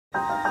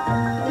Although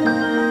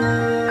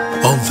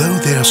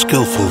they are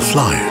skillful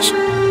flyers,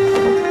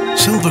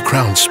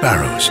 silver-crowned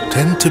sparrows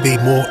tend to be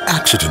more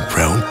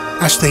accident-prone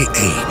as they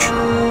age.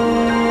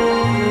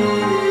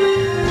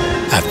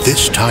 At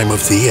this time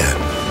of the year,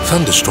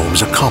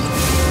 thunderstorms are common.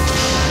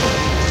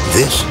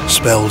 This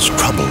spells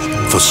trouble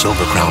for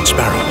silver-crowned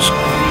sparrows.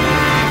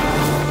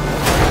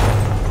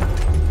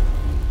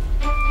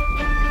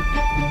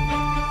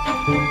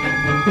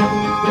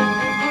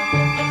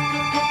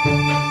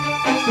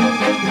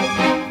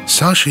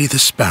 Sashi the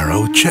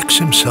sparrow checks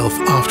himself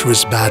after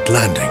his bad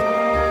landing.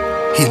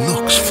 He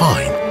looks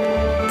fine,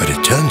 but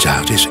it turns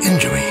out his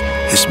injury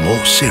is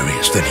more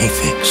serious than he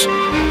thinks.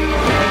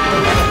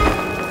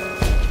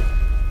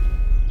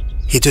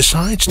 He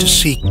decides to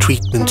seek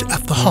treatment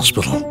at the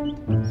hospital,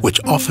 which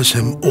offers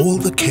him all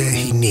the care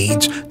he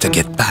needs to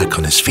get back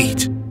on his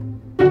feet.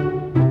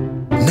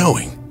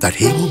 Knowing that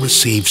he will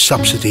receive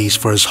subsidies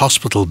for his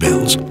hospital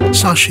bills,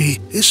 Sashi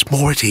is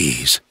more at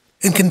ease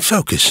and can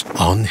focus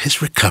on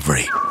his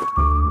recovery.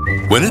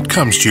 When it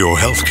comes to your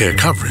healthcare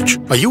coverage,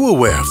 are you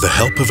aware of the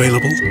help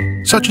available?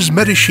 Such as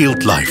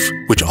MediShield Life,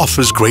 which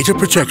offers greater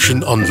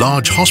protection on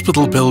large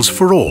hospital bills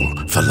for all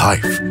for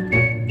life.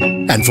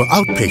 And for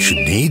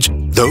outpatient needs,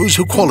 those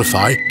who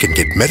qualify can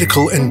get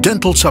medical and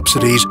dental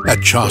subsidies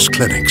at CHAS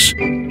clinics.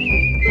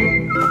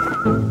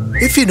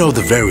 If you know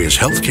the various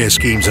healthcare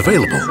schemes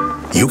available,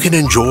 you can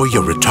enjoy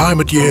your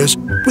retirement years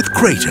with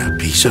greater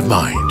peace of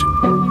mind.